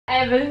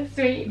ever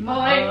sweet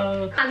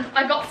boy. And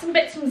I got some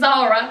bits from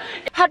Zara.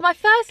 Had my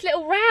first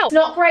little row. It's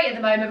not great at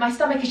the moment. My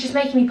stomach is just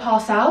making me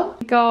pass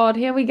out. God,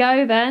 here we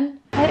go then.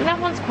 I think that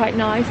one's quite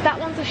nice. That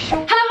one's a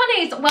short. Hello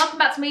honeys, welcome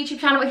back to my YouTube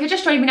channel. If you're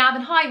just joining me now,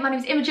 then hi, my name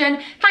is Imogen.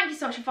 Thank you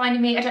so much for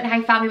finding me. I don't know how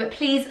you found me, but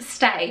please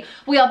stay.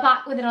 We are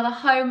back with another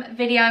home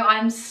video.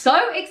 I'm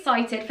so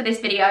excited for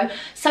this video.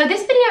 So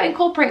this video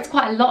incorporates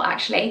quite a lot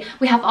actually.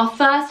 We have our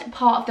first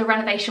part of the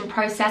renovation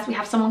process. We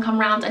have someone come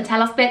around and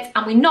tell us bits,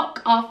 and we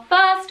knock our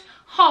first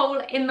hole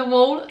in the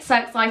wall. So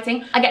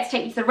exciting. I get to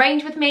take you to the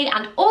Range with me,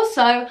 and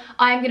also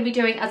I am going to be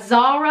doing a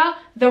Zara,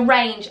 the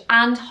Range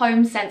and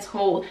Homesense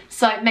haul.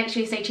 So make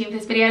sure you stay tuned for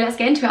this video. Let's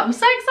get into it. I'm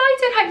so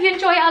excited. Hope you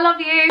enjoy it. I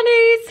love you.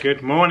 Honeys.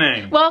 Good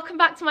morning. Welcome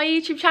back to my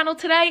YouTube channel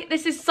today.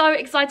 This is so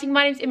exciting.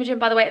 My name's Imogen,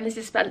 by the way, and this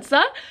is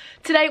Spencer.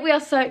 Today we are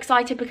so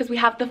excited because we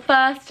have the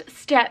first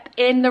step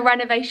in the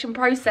renovation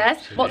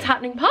process. What's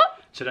happening, Pop?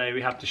 Today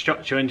we have the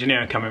structural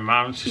engineer coming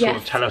around to sort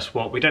of tell us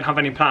what, we don't have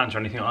any plans or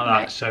anything like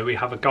that, so we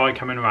have a guy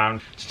coming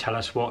around to tell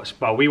us what,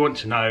 well, we want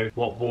to know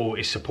what wall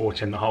is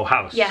supporting the whole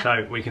house,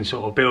 so we can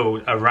sort of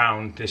build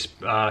around this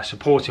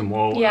supporting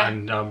wall,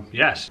 and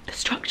yes. The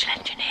structural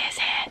engineer's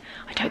here.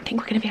 I don't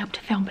think we're going to be able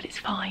to film, but it's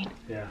fine.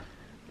 Yeah.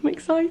 I'm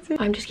excited.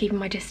 I'm just keeping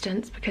my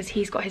distance because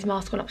he's got his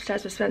mask on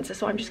upstairs with Spencer,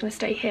 so I'm just going to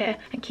stay here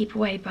and keep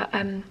away. But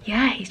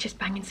yeah, he's just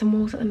banging some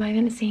walls at the moment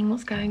and seeing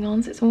what's going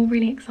on, so it's all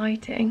really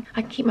exciting.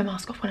 I can keep my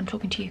mask off when I'm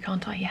talking to you,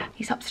 can't I? Yeah,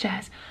 he's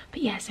upstairs.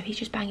 But yeah, so he's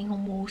just banging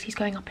on walls. He's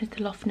going up into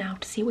the loft now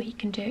to see what he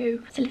can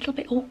do. It's a little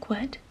bit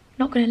awkward,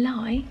 not going to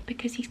lie,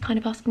 because he's kind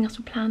of asking us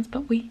for plans,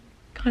 but we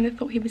kind of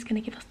thought he was going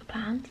to give us the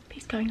plans. But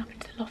he's going up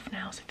into the loft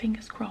now, so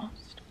fingers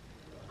crossed.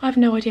 I have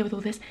no idea with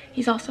all this.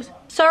 He's asked us.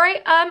 Sorry,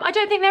 I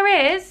don't think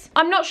there is.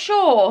 I'm not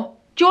sure.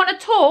 Do you want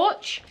a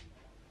torch?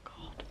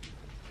 God,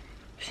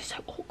 this is so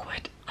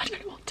awkward. I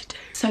don't know what to do.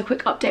 So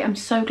quick update, I'm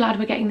so glad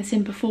we're getting this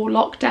in before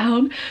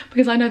lockdown,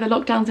 because I know the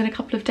lockdown's in a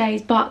couple of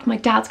days, but my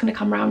dad's gonna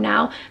come round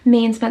now.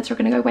 Me and Spencer are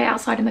gonna go wait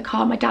outside in the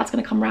car. My dad's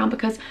gonna come round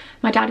because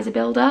my dad is a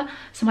builder,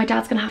 so my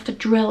dad's gonna have to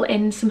drill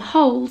in some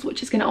holes,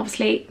 which is gonna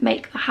obviously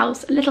make the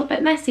house a little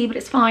bit messy, but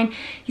it's fine.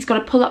 He's got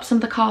to pull up some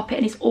of the carpet,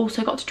 and he's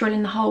also got to drill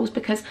in the holes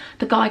because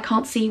the guy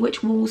can't see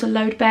which walls are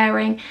load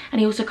bearing,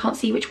 and he also can't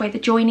see which way the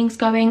joining's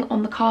going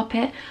on the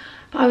carpet.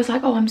 But I was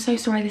like, oh, I'm so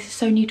sorry, this is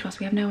so new to us,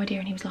 we have no idea.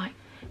 And he was like,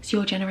 it's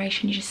your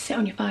generation, you just sit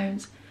on your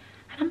phones.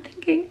 And I'm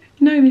thinking,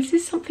 no, this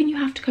is something you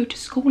have to go to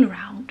school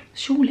around,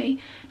 surely.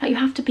 Like, you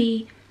have to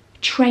be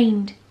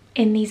trained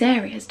in these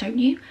areas, don't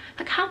you?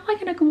 Like, how am I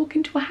gonna go walk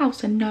into a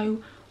house and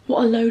know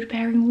what a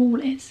load-bearing wall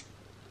is?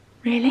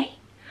 Really?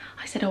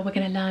 I said, oh, we're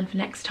gonna learn for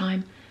next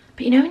time.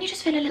 But you know when you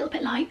just feel a little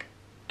bit like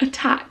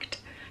attacked?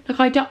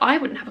 Like, I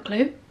wouldn't have a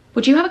clue.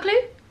 Would you have a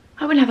clue?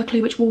 I wouldn't have a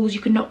clue which walls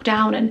you could knock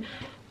down and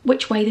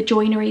which way the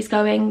joinery is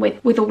going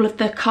with all of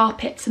the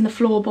carpets and the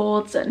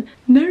floorboards, and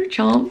no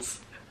chance.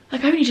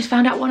 Like, I only just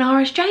found out what an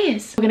RSJ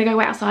is. We're gonna go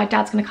wait outside.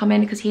 Dad's gonna come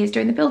in because he is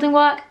doing the building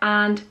work,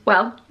 and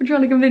well, we're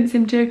trying to convince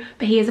him to,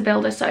 but he is a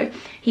builder, so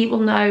he will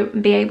know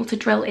and be able to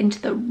drill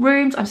into the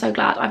rooms. I'm so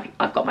glad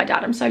I've got my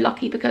dad. I'm so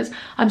lucky because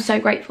I'm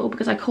so grateful,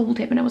 because I called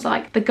him and I was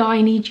like, the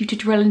guy needs you to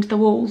drill into the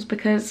walls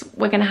because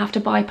we're gonna have to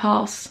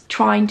bypass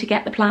trying to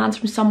get the plans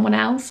from someone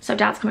else. So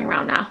Dad's coming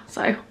around now,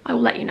 so I will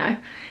let you know.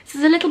 This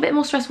is a little bit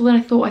more stressful than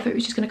I thought. I thought he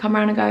was just gonna come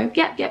around and go,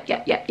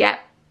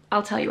 yep,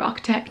 I'll tell your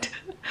architect.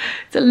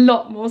 It's a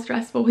lot more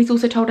stressful. He's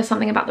also told us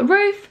something about the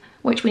roof,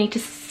 which we need to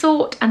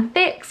sort and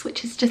fix,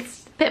 which is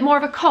just a bit more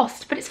of a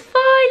cost, but it's fine.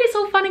 It's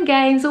all fun and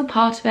games, all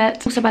part of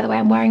it. Also, by the way,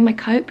 I'm wearing my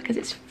coat because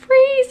it's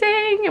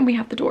freezing, and we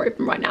have the door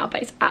open right now,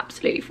 but it's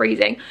absolutely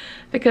freezing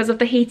because of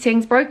the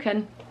heating's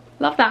broken.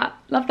 Love that,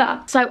 love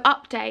that. So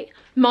update,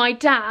 my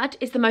dad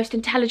is the most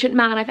intelligent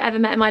man I've ever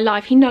met in my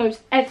life. He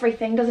knows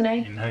everything, doesn't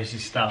he? He knows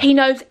his stuff. He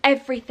knows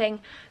everything.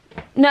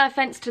 No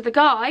offense to the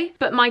guy,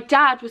 but my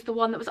dad was the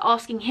one that was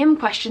asking him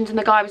questions, and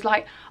the guy was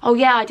like, oh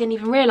yeah, I didn't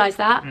even realise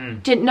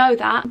that, didn't know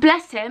that.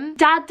 Bless him.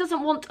 Dad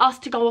doesn't want us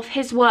to go off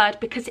his word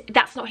because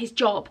that's not his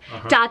job.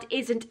 Dad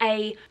isn't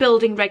a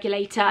building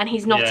regulator, and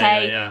he's not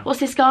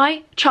what's this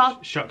guy?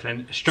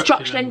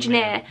 Structural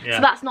engineer. So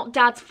that's not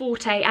Dad's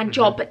forte and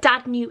job, but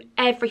Dad knew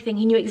everything.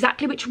 He knew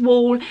exactly which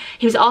wall.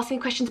 He was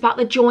asking questions about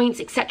the joints,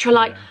 etc.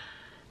 Like,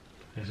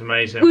 it's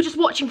amazing. We were just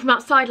watching from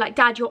outside like,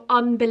 Dad, you're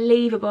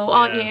unbelievable,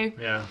 aren't you?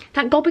 Yeah.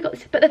 Thank God we got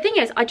this. But the thing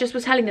is, I just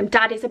was telling them,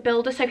 Dad is a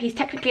builder, so he's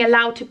technically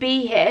allowed to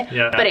be here,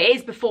 but it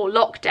is before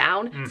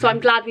lockdown. So I'm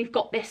glad we've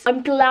got this.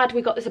 I'm glad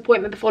we got this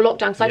appointment before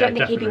lockdown, because I don't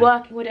think he'd be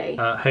working, would he?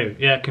 Who?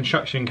 Yeah,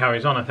 construction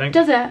carries on, I think.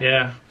 Does it?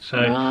 Yeah,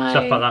 so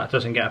stuff like that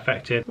doesn't get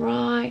affected.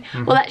 Right.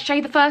 Well, let's show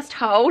you the first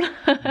hole.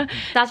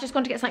 Dad's just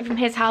gone to get something from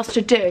his house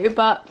to do,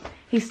 but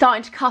he's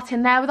starting to cut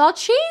in there with our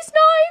cheese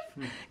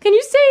knife. Can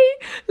you see?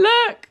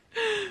 Look.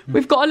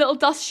 We've got a little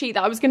dust sheet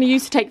that I was going to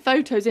use to take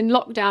photos in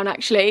lockdown,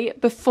 actually,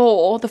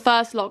 before the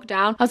first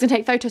lockdown. I was going to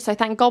take photos, so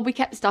thank God we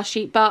kept this dust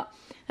sheet, but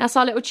That's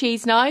our little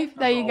cheese knife.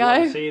 There you go. I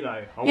want to see though.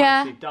 I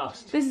want to see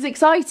dust. This is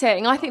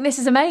exciting. I think this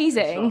is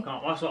amazing.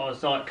 That's what I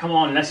was like, come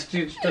on, let's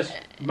just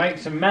make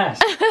some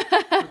mess.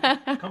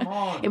 Come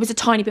on. It was a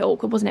tiny bit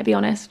awkward, wasn't it, be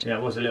honest? Yeah,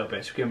 it was a little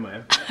bit to begin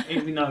with.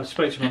 Even though I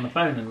spoke to him on the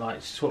phone and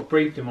like sort of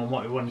briefed him on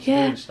what he wanted to do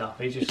and stuff.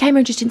 He came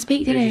and just didn't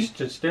speak, did he? He just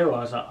stood still. I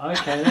was like,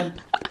 okay then.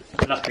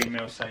 Luckily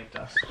Mill saved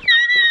us.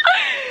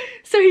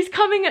 So he's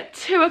coming at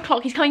 2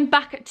 o'clock. He's coming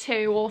back at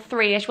 2 or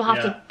 3-ish. We'll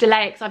have to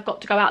delay it because I've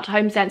got to go out to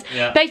Homesense.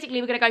 Yeah.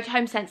 Basically, we're going to go to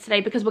Homesense today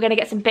because we're going to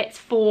get some bits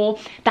for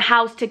the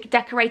house to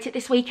decorate it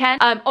this weekend.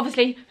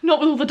 Obviously, not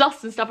with all the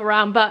dust and stuff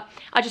around, but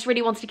I just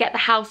really wanted to get the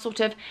house sort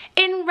of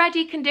in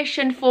ready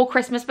condition for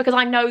Christmas because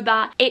I know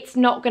that it's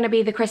not going to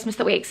be the Christmas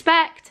that we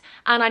expect.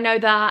 And I know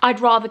that I'd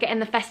rather get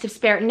in the festive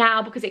spirit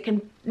now because it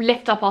can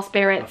lift up our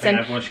spirits. I think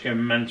everyone should go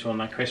mental on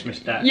their Christmas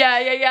deck.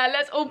 Yeah.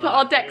 Let's all put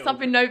our decks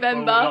up in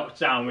November. When we're locked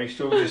down, we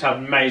still just have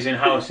amazing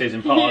houses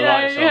and put our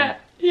lights on.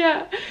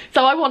 Yeah.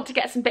 So I want to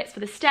get some bits for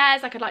the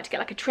stairs. Like I'd like to get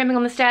like a trimming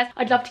on the stairs.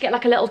 I'd love to get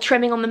like a little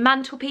trimming on the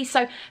mantelpiece.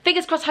 So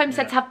fingers crossed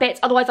Homesense have bits.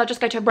 Otherwise I'll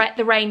just go to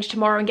the Range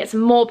tomorrow and get some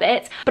more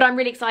bits. But I'm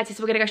really excited.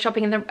 So we're going to go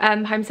shopping in the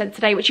Homesense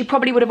today, which you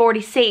probably would have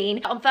already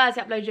seen. On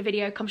Thursday I uploaded a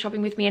video, come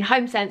shopping with me in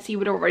Homesense. So you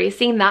would have already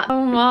seen that.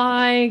 Oh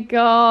my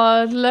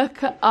God.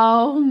 Look at,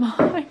 oh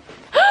my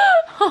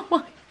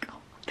God.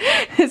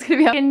 It's gonna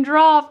be a fucking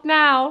draft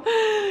now.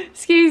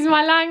 Excuse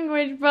my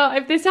language, but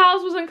if this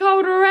house wasn't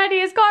cold already,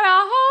 it's got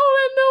a hole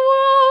in the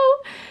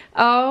wall.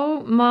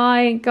 Oh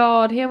my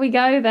God, here we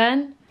go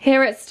then.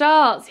 Here it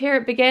starts, here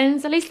it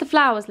begins. At least the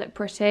flowers look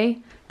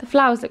pretty. The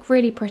flowers look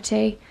really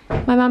pretty.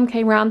 My mum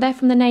came round. They're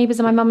from the neighbours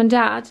and my mum and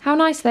dad. How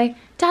nice are they?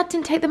 Dad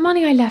didn't take the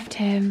money I left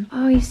him.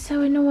 Oh, he's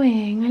so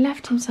annoying. I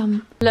left him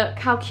some. Look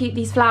how cute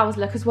these flowers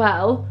look as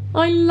well.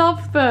 I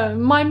love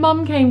them. My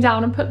mum came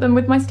down and put them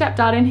with my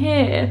stepdad in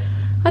here.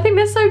 I think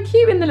they're so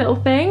cute in the little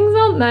things,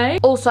 aren't they?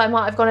 Also, I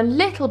might have gone a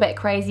little bit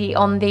crazy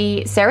on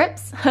the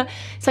syrups.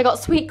 So I got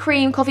sweet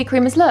cream, coffee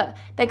creamers. Look,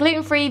 they're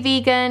gluten-free,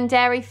 vegan,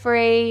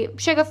 dairy-free,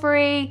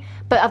 sugar-free.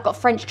 But I've got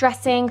French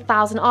dressing,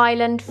 Thousand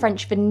Island,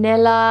 French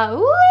vanilla.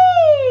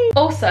 Whee!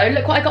 Also,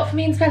 look what I got for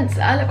me and Spencer.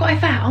 Look what I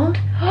found.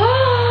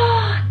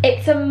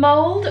 It's a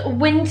mulled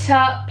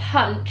winter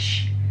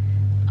punch.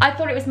 I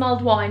thought it was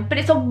mulled wine, but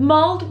it's a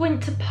mulled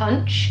winter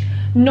punch,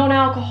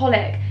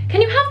 non-alcoholic.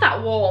 Can you have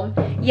that warm?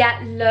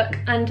 Yeah, look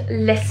and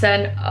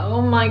listen.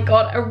 Oh my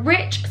God, a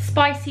rich,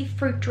 spicy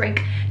fruit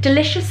drink.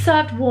 Delicious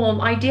served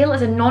warm, ideal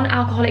as a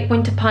non-alcoholic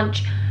winter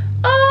punch.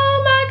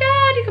 Oh my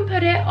God, you can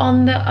put it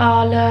on the,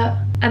 oh look,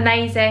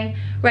 amazing.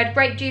 Red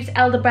grape juice,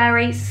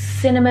 elderberry,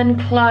 cinnamon,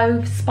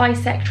 clove,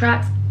 spice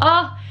extracts.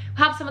 Oh,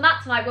 we'll have some of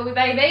that tonight, will we,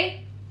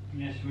 baby?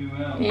 Yes, we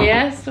will.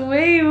 Yes,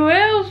 we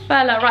will,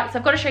 fella. Right, so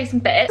I've got to show you some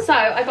bits. So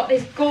I got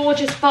this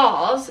gorgeous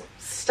vase,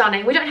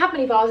 stunning. We don't have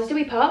many vases, do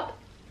we, Pup?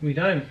 We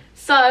don't.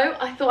 So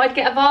I thought I'd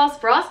get a vase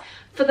for us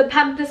for the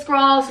pampas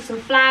grass or some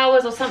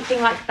flowers or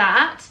something like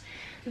that.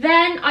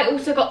 Then I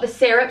also got the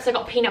syrups. I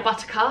got peanut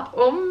butter cup.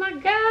 Oh my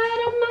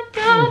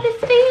God,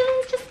 this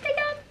feeling's just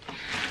begun.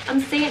 I'm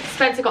seeing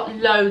Spencer got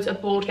loads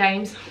of board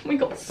games. We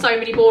got so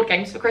many board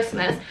games for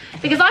Christmas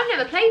because I've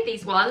never played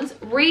these ones.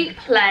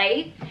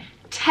 Replay,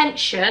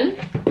 Tension,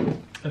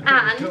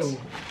 and cool.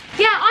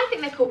 Yeah, I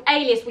think they're called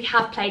Alias. We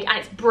have played and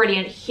it's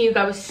brilliant.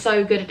 Hugo is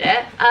so good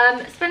at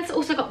it. Spencer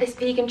also got this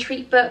vegan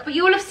treat book, but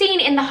you all have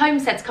seen in the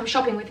Homesense come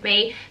shopping with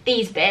me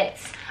these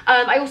bits.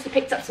 I also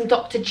picked up some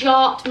Dr.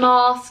 Jart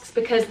masks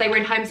because they were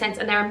in Homesense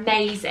and they're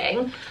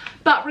amazing.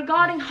 But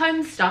regarding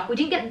home stuff, we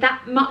didn't get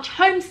that much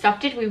home stuff,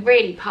 did we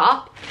really,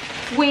 Pup?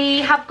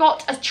 We have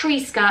got a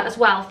tree skirt as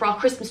well for our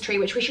Christmas tree,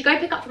 which we should go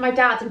pick up for my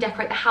dad's and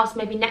decorate the house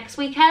maybe next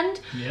weekend.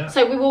 Yeah.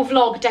 So we will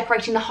vlog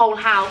decorating the whole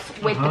house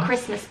with the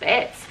Christmas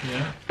bits.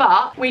 Yeah.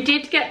 But we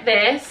did get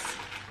this.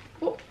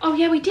 Oh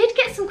yeah, we did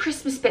get some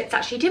Christmas bits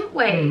actually, didn't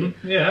we?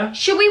 Yeah.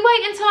 Should we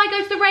wait until I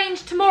go to the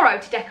Range tomorrow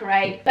to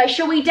decorate? Like,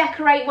 shall we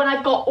decorate when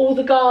I've got all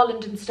the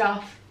garland and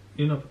stuff?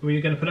 Were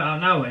you going to put it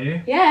out now, were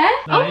you? Yeah.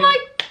 No, oh my...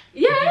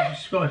 Yeah. You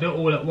just got to do it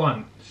all at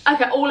once.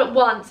 Okay, all at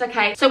once,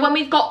 okay. So when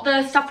we've got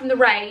the stuff from the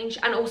Range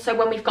and also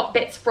when we've got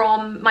bits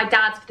from my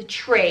dad's for the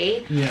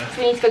tree. Yeah.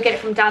 So we need to go get it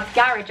from dad's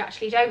garage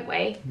actually, don't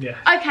we? Yeah.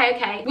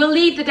 Okay. We'll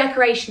leave the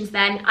decorations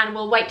then and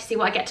we'll wait to see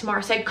what I get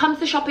tomorrow. So come to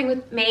the shopping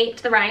with me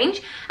to the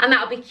Range and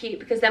that'll be cute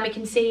because then we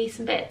can see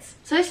some bits.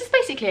 So this is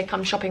basically a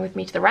come shopping with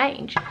me to the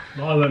Range.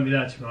 Well, I won't be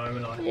there tomorrow,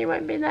 will I? You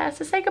won't be there,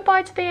 so say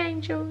goodbye to the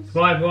angels.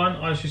 Bye everyone,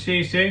 I shall see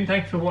you soon.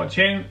 Thank you for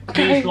watching.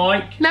 Please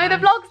like. No, the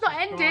vlog's not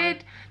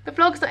ended. The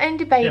vlog's not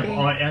ended, baby. Yeah,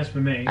 but it has for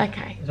me.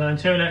 Okay. So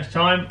until next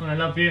time, I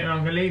love you and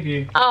I'm going to leave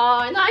you. Oh,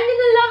 and I'm going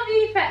to love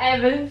you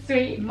forever,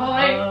 sweet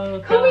boy.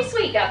 Oh, call me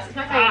sweet girl, it's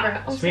my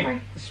favourite. Oh, sweet,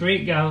 sorry.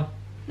 Sweet girl.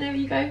 There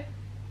you go.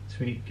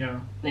 Sweet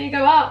girl. There you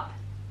go, up.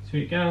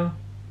 Sweet girl.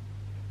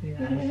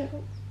 Yes.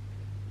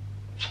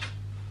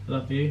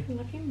 Love you.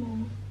 Love you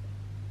more.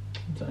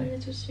 A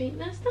little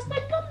sweetness. That's my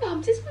bum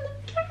bums. It's from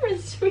the camera,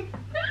 sweet.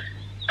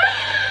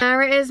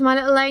 There it is, my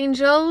little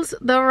angels,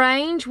 the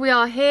Range. We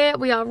are here,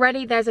 we are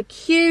ready. There's a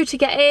queue to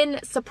get in.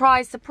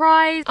 Surprise,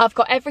 surprise. I've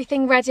got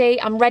everything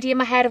ready. I'm ready in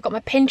my head. I've got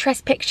my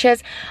Pinterest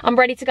pictures. I'm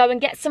ready to go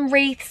and get some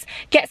wreaths,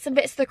 get some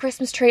bits of the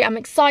Christmas tree. I'm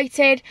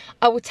excited.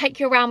 I will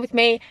take you around with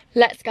me.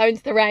 Let's go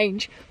into the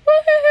Range.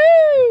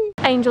 Woohoo!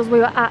 Angels, we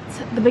were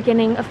at the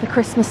beginning of the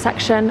Christmas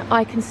section.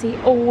 I can see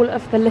all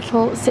of the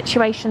little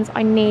situations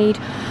I need.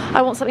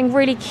 I want something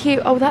really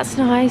cute. Oh, that's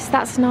nice,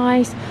 that's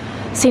nice.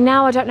 See,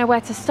 now I don't know where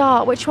to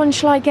start. Which one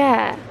shall I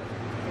get?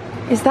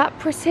 Is that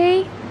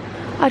pretty?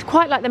 I'd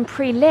quite like them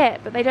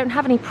pre-lit, but they don't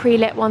have any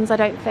pre-lit ones, I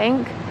don't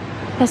think.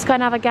 Let's go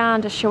and have a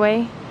gander, shall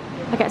we?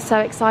 I get so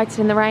excited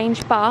in the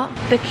Range, but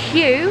the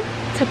queue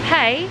to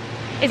pay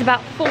is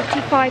about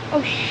 45.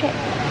 Oh shit.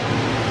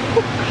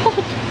 Oh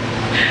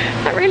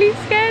God. That really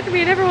scared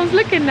me and everyone's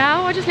looking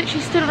now. I just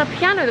literally stood on a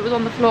piano that was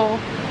on the floor.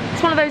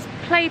 It's one of those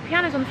play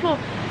pianos on the floor.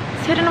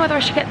 So I don't know whether I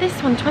should get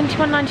this one,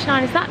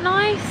 $21.99. Is that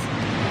nice?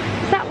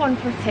 Is that one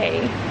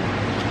pretty?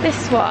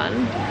 This one?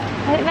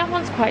 I think that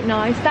one's quite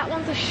nice. That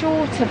one's a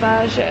shorter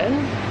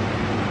version.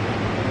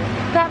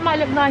 That might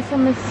look nice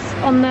on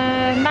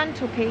the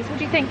mantelpiece. What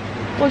do you think?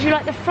 Or do you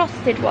like the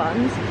frosted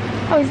ones?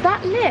 Oh, is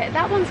that lit?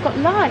 That one's got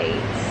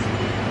lights.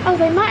 Oh,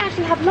 they might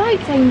actually have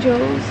lights,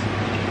 angels.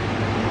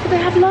 Do they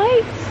have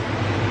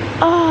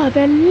lights? Oh,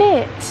 they're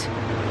lit.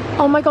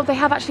 Oh my God, they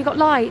have actually got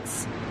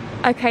lights.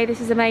 Okay, this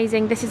is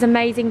amazing. This is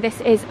amazing.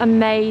 This is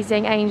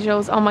amazing,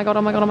 angels. Oh my God,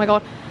 oh my God, oh my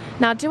God.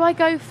 Now, do I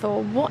go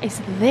for, what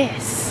is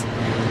this?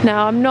 No,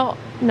 I'm not,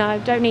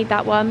 no, don't need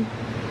that one.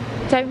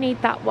 Don't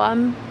need that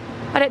one.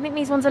 I don't think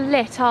these ones are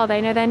lit, are they?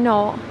 No, they're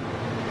not.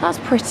 That's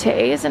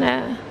pretty, isn't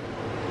it?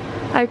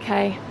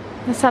 Okay,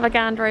 let's have a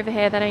gander over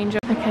here then, Angel.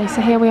 Okay,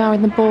 so here we are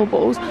in the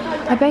baubles.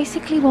 I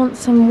basically want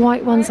some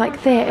white ones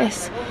like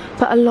this,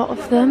 but a lot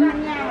of them.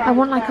 I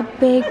want like a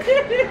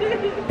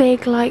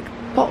big like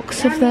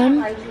box of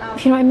them,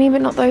 if you know what I mean,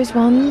 but not those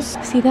ones.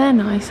 See, they're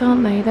nice,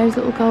 aren't they? Those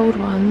little gold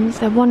ones.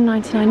 They're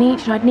 $1.99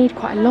 each, and I'd need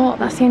quite a lot.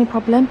 That's the only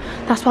problem.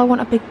 That's why I want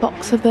a big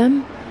box of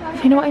them,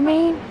 if you know what I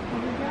mean.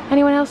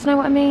 Anyone else know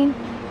what I mean?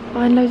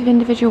 Buying loads of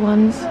individual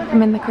ones.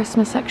 I'm in the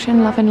Christmas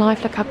section, loving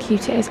life. Look how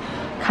cute it is.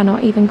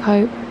 Cannot even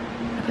cope.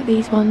 Look at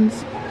these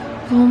ones.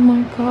 Oh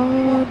my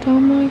God, oh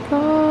my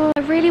God. I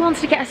really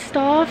wanted to get a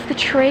star for the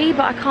tree,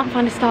 but I can't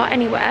find a star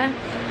anywhere.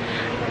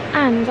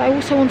 And I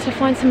also wanted to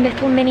find some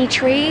little mini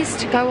trees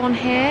to go on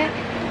here,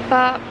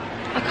 but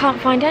I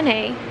can't find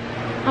any.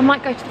 I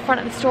might go to the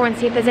front of the store and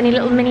see if there's any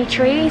little mini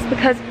trees,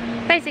 because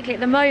basically at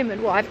the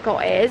moment what I've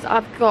got is,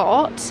 I've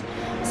got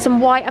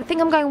some white, I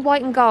think I'm going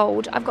white and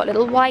gold. I've got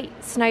little white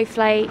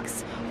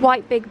snowflakes,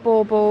 white big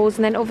baubles,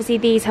 and then obviously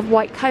these have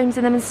white cones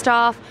in them and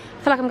stuff.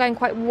 I feel like I'm going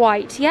quite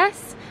white,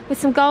 yes? With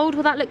some gold,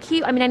 will that look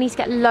cute? I mean, I need to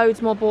get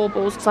loads more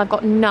baubles because I've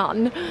got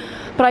none.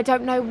 But I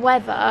don't know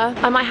whether,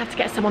 I might have to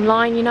get some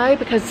online, you know,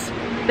 because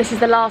this is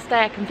the last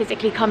day I can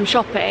physically come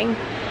shopping.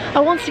 I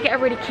wanted to get a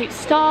really cute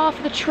star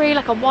for the tree,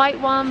 like a white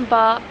one,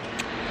 but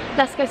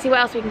let's go see what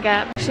else we can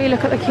get. Actually,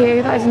 look at the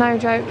queue, that is no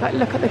joke, like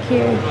look at the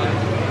queue.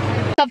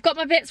 I've got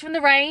my bits from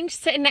the Range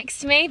sitting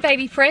next to me,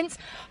 baby Prince.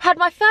 Had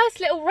my first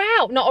little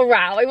row, not a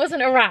row, it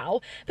wasn't a row,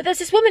 but there's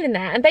this woman in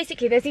there, and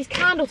basically there's these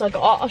candles I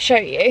got, I'll show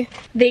you,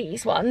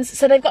 these ones.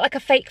 So they've got like a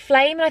fake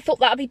flame, and I thought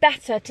that would be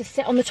better to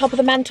sit on the top of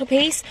the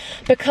mantelpiece,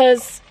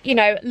 because, you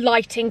know,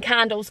 lighting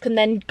candles can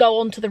then go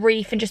onto the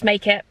wreath and just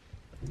make it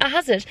a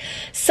hazard.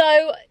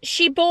 So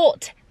she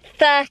bought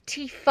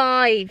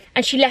 35,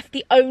 and she left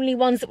the only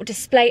ones that were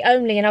display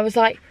only, and I was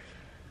like,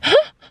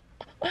 huh?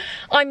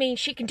 I mean,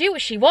 she can do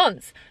what she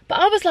wants, but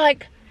I was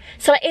like,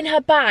 so in her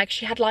bag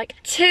she had like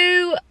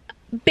 2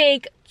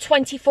 big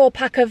 24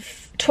 pack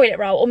of toilet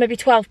roll, or maybe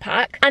 12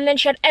 pack, and then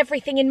she had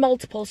everything in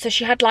multiples. So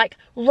she had like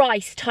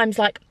rice times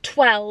like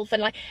 12, and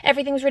like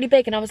everything was really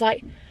big, and I was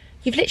like,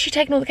 you've literally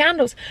taken all the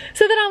candles.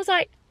 So then I was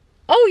like,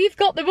 oh, you've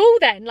got them all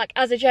then? Like,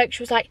 as a joke,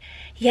 she was like,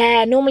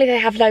 yeah, normally they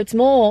have loads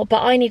more,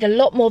 but I need a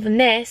lot more than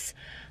this.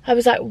 I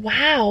was like,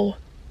 wow,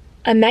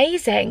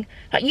 amazing.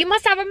 Like, you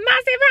must have a massive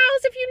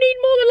house if you need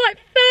more than like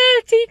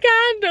 30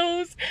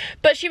 candles.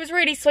 But she was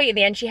really sweet in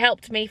the end. She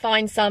helped me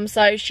find some,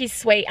 so she's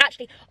sweet.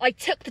 Actually, I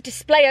took the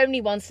display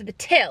only ones to the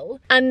till,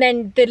 and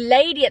then the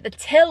lady at the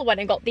till went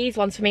and got these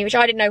ones for me, which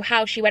I didn't know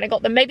how she went and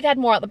got them. Maybe they had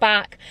more at the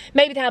back.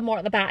 Maybe they had more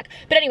at the back.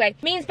 But anyway,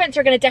 me and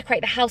Spencer are going to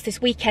decorate the house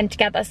this weekend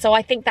together, so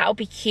I think that'll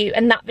be cute,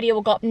 and that video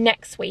will go up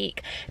next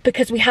week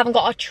because we haven't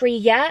got our tree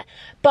yet.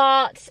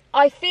 But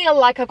I feel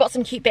like I've got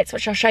some cute bits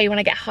which I'll show you when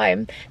I get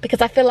home,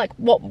 because I feel like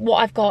what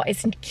I've got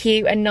is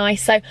cute and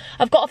nice. So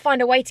I've got to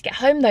find a way to get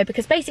home though,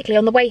 because basically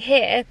on the way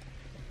here,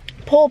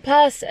 poor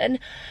person,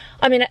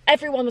 I mean,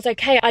 everyone was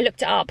okay. I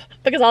looked it up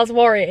because I was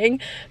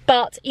worrying,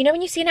 but you know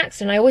when you see an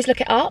accident, I always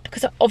look it up,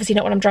 because obviously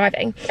not when I'm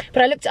driving,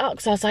 but I looked it up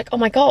because I was like, oh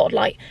my God,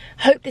 like,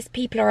 hope these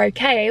people are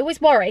okay. I always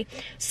worry.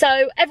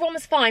 So everyone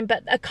was fine,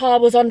 but a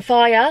car was on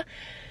fire.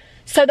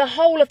 So the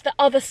whole of the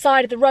other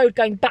side of the road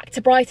going back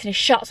to Brighton is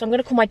shut. So I'm going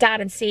to call my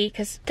dad and see,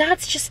 because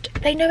dads just,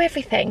 they know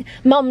everything.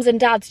 Mums and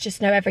dads just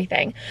know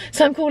everything.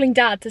 So I'm calling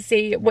dad to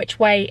see which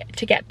way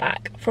to get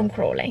back from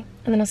Crawley.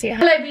 And then I'll see you.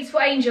 Hello, beautiful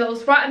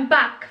angels. Right, I'm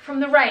back from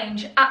the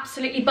range.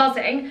 Absolutely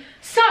buzzing.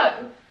 So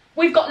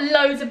we've got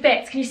loads of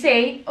bits. Can you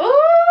see?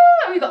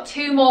 Oh, we've got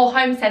 2 more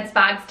Homesense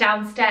bags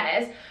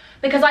downstairs,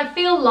 because I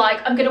feel like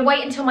I'm gonna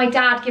wait until my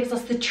dad gives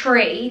us the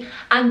tree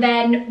and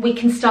then we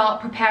can start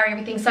preparing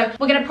everything. So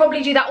we're gonna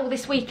probably do that all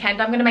this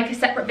weekend. I'm gonna make a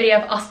separate video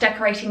of us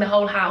decorating the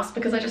whole house,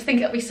 because I just think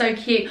it'll be so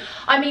cute.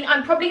 I mean,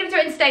 I'm probably gonna do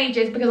it in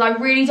stages, because I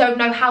really don't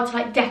know how to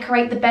like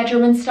decorate the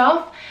bedroom and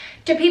stuff.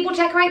 Do people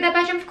decorate their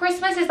bedroom for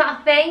Christmas? Is that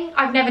a thing?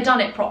 I've never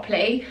done it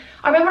properly.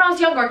 I remember when I was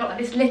younger, I got like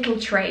this little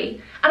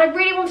tree, and I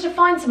really wanted to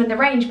find some in the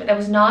range, but there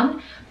was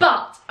none.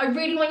 But I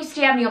really want you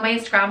to DM me on my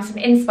Instagram some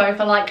inspo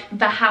for like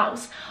the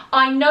house.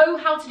 I know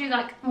how to do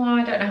like, well,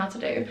 I don't know how to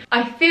do.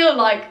 I feel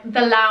like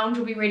the lounge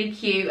will be really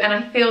cute, and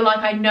I feel like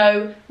I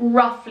know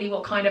roughly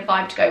what kind of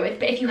vibe to go with.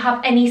 But if you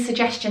have any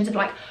suggestions of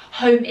like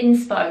home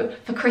inspo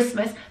for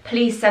Christmas,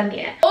 please send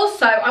me it.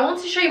 Also, I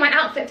want to show you my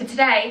outfit for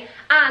today,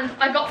 and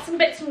I got some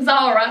bits from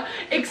Zara.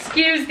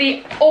 Excuse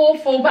the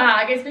awful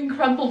bag, it's been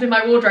crumpled in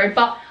my wardrobe,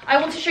 but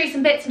I want to show you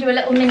some bits and do a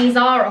little mini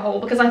Zara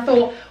haul, because I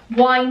thought,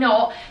 why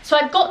not? So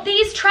I've got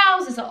these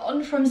trousers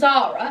on from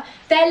Zara.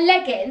 They're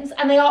leggings,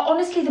 and they are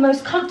honestly the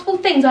most comfortable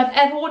things I've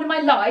ever worn in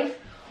my life.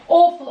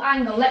 Awful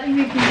angle, let me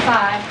move this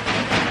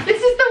bag.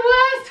 This is the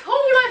worst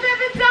haul I've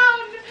ever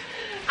done.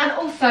 And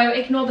also,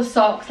 ignore the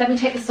socks. Let me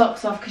take the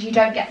socks off, because you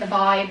don't get the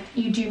vibe.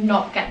 You do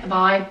not get the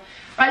vibe.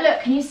 Right,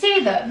 look, can you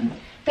see them?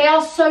 They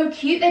are so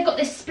cute. They've got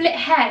this split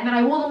hem, and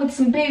I wore them with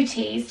some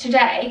booties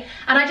today,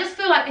 and I just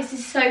feel like this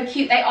is so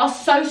cute. They are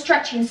so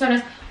stretchy and so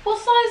nice. What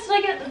size did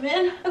I get them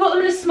in? I got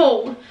them in a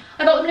small.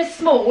 I got them in a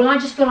small, and I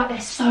just feel like they're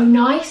so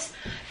nice.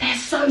 They're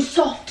so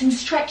soft and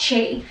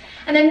stretchy.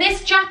 And then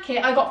this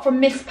jacket I got from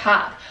Miss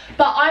Pap.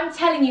 But I'm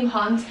telling you,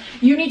 Huns,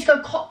 you need to go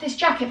cop this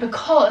jacket,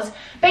 because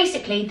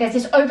basically there's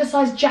this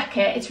oversized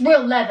jacket. It's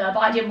real leather,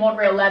 but I didn't want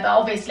real leather,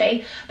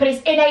 obviously. But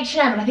it's in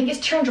H&M, and I think it's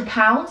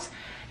 £200.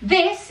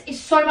 This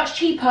is so much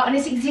cheaper, and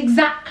it's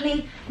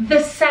exactly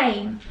the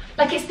same.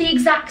 Like, it's the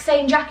exact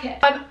same jacket.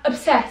 I'm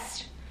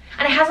obsessed.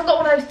 And it hasn't got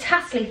one of those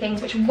tassely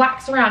things which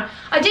wax around.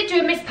 I did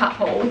do a Miss Pat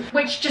haul,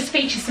 which just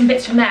features some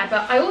bits from there,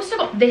 but I also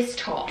got this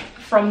top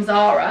from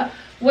Zara,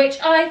 which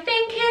I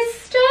think is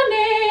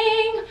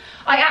stunning.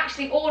 I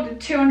actually ordered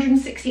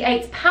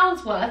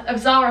 £268 worth of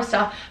Zara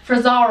stuff for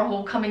a Zara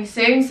haul coming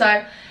soon,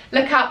 so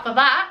look out for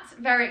that.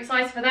 Very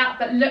excited for that,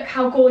 but look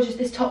how gorgeous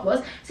this top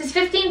was. So it's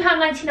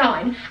 £15.99,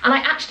 and I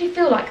actually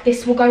feel like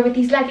this will go with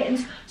these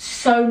leggings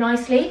so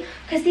nicely,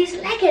 because these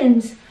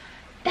leggings,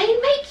 they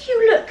make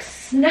you look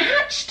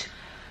snatched.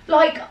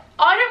 Like,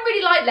 I don't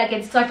really like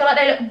leggings, because I feel like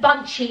they look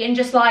bunchy and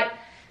just like,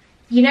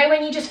 you know,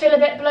 when you just feel a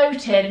bit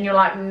bloated and you're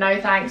like, no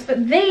thanks.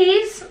 But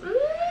these,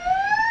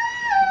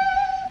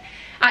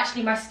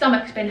 actually my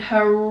stomach's been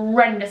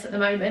horrendous at the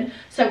moment.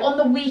 So on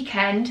the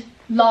weekend,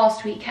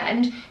 last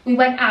weekend, we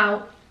went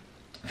out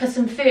for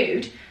some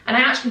food, and I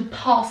actually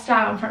passed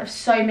out in front of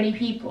so many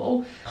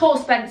people. Poor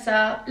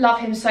Spencer, love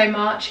him so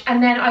much.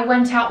 And then I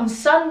went out on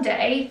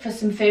Sunday for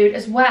some food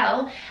as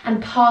well,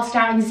 and passed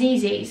out in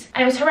Zzz's,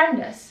 and it was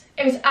horrendous.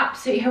 It was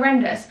absolutely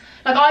horrendous.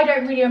 Like, I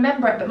don't really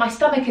remember it, but my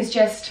stomach is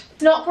just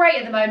not great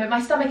at the moment.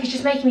 My stomach is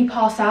just making me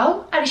pass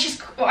out, and it's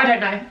just, I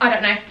don't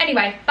know.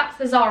 Anyway, back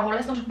to the Zara haul.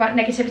 Let's not talk about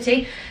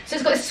negativity. So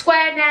it's got this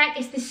square neck,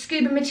 it's this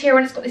scuba material,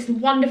 and it's got this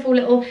wonderful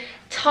little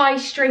tie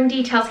string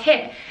details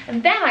here.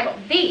 And then I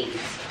got these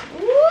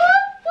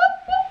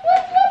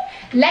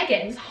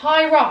leggings,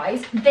 high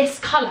rise, this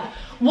colour.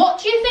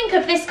 What do you think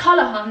of this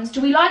colour, Huns?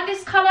 Do we like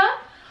this colour?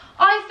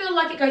 I feel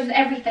like it goes with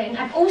everything,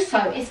 and also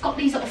it's got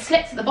these little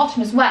slits at the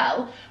bottom as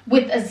well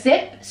with a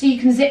zip, so you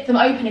can zip them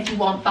open if you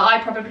want, but I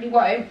probably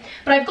won't.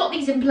 But I've got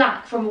these in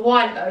black from a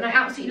while ago, and I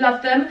absolutely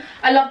love them.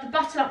 I love the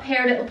button up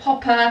here, a little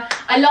popper.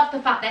 I love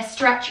the fact they're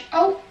stretchy.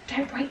 Oh,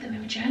 don't break them,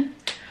 Imogen.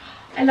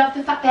 I love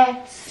the fact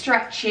they're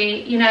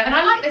stretchy, you know, and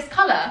I like this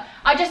colour.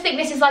 I just think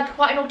this is like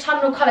quite an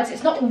autumnal colour, so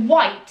it's not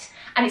white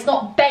and it's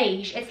not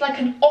beige. It's like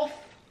an off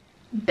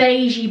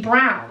beigey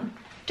brown.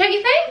 Don't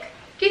you think?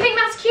 Do you think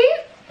that's cute?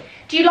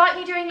 Do you like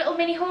me doing little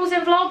mini hauls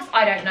and vlogs?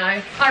 I don't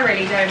know. I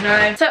really don't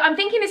know. So I'm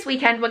thinking this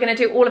weekend we're going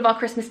to do all of our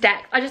Christmas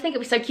decks. I just think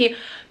it'll be so cute.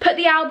 Put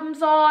the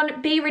albums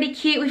on, be really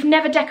cute. We've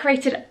never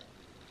decorated.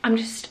 I'm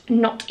just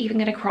not even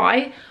going to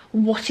cry.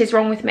 What is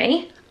wrong with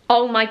me?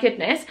 Oh my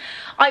goodness.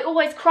 I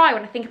always cry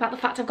when I think about the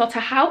fact I've got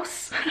a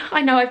house.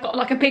 I know I've got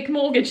like a big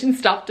mortgage and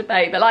stuff to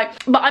pay, but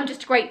I'm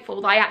just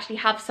grateful that I actually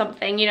have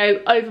something, you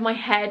know, over my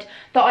head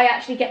that I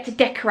actually get to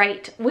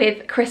decorate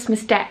with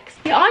Christmas decks.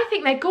 Yeah, I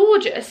think they're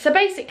gorgeous. So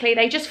basically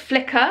they just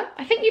flicker.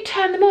 I think you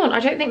turn them on.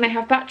 I don't think they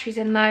have batteries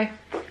in though.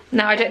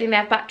 No, I don't think they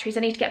have batteries. I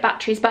need to get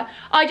batteries, but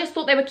I just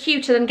thought they were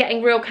cuter than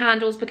getting real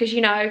candles, because,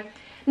 you know,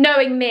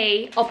 knowing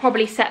me, I'll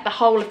probably set the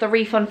whole of the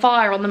wreath on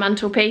fire on the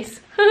mantelpiece.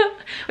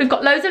 We've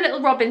got loads of little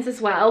robins as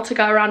well to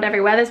go around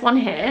everywhere. There's one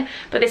here,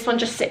 but this one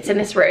just sits in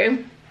this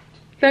room.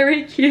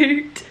 Very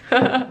cute.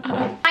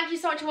 Thank you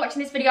so much for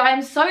watching this video. I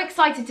am so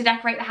excited to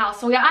decorate the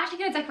house. So we are actually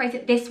going to decorate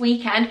it this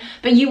weekend,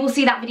 but you will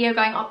see that video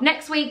going up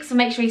next week. So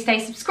make sure you stay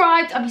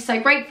subscribed. I'll be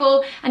so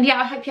grateful. And yeah,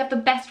 I hope you have the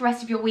best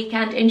rest of your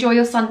weekend. Enjoy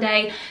your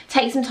Sunday.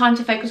 Take some time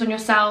to focus on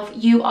yourself.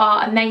 You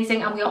are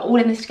amazing and we are all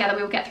in this together.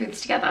 We will get through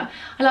this together.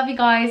 I love you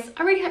guys.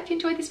 I really hope you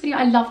enjoyed this video.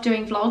 I love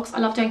doing vlogs. I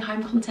love doing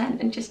home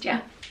content and just, yeah.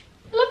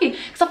 I love you.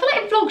 Because I feel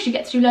like in vlogs you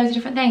get to do loads of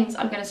different things.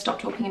 I'm going to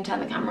stop talking and turn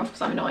the camera off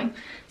because I'm annoying.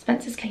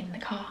 Spencer's cleaning the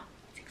car.